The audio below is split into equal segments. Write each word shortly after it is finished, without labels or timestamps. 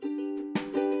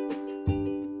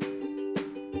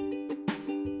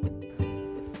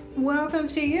Welcome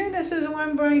to you. This is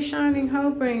One Bright Shining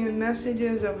Hope, bringing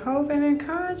messages of hope and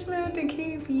encouragement to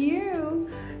keep you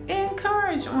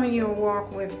encouraged on your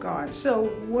walk with God.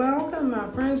 So welcome, my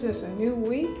friends. It's a new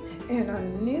week, and a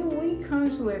new week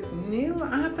comes with new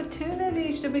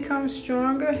opportunities to become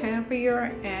stronger,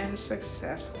 happier, and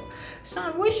successful. So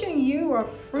I'm wishing you a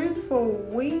fruitful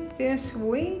week this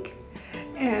week.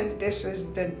 And this is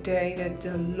the day that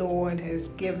the Lord has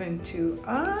given to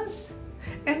us.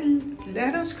 And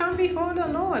let us come before the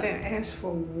Lord and ask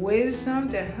for wisdom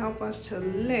to help us to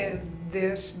live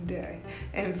this day,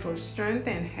 and for strength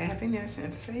and happiness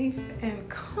and faith and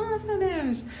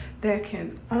confidence that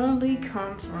can only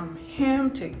come from Him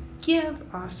to give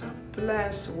us a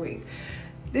blessed week.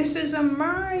 This is a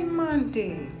Merry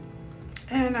Monday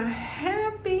and a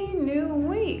happy new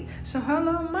week. So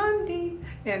hello Monday,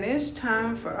 and it's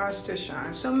time for us to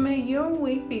shine. So may your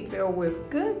week be filled with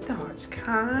good thoughts,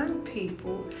 kind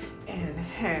people, and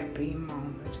happy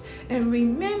moments. And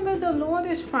remember, the Lord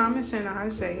is promised in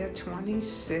Isaiah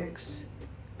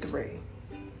 26:3.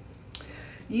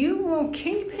 You will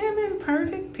keep him in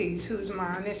perfect peace whose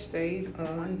mind is stayed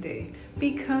on thee,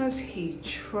 because he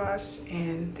trusts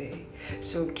in thee.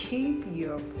 So keep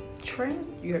your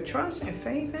trust and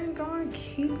faith in God.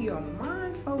 Keep your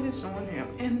mind focused on him,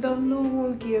 and the Lord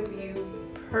will give you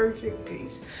perfect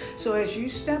peace. So as you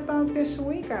step out this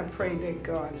week, I pray that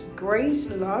God's grace,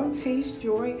 love, peace,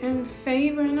 joy, and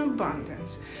favor and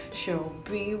abundance shall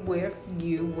be with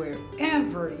you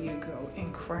wherever you go.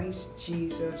 In Christ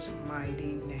Jesus'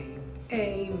 mighty name.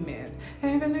 Amen.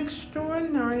 Have an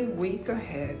extraordinary week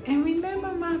ahead. And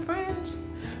remember, my friends,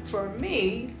 for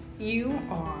me, you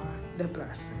are the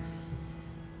blessing.